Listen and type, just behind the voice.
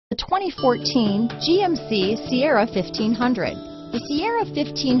2014 GMC Sierra 1500. The Sierra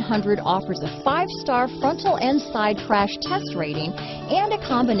 1500 offers a 5-star frontal and side crash test rating and a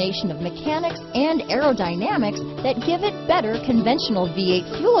combination of mechanics and aerodynamics that give it better conventional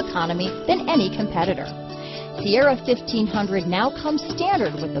V8 fuel economy than any competitor. Sierra 1500 now comes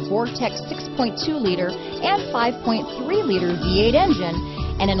standard with the Vortex 6.2-liter and 5.3-liter V8 engine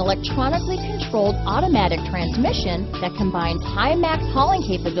and an electronically controlled automatic transmission that combines high max hauling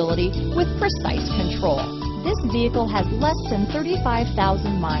capability with precise control. This vehicle has less than 35,000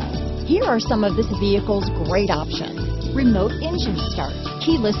 miles. Here are some of this vehicle's great options: remote engine start,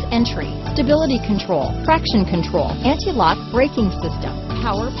 keyless entry, stability control, traction control, anti-lock braking system,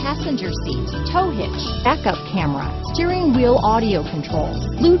 power passenger seat, tow hitch, backup camera, steering wheel audio controls,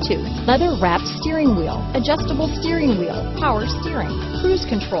 Bluetooth, leather-wrapped steering wheel, adjustable steering wheel, power steering, cruise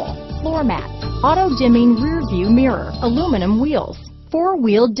control, floor mats, auto-dimming rear view mirror, aluminum wheels,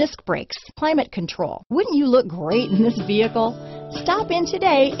 4-wheel disc brakes, climate control. Wouldn't you look great in this vehicle? Stop in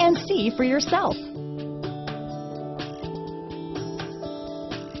today and see for yourself.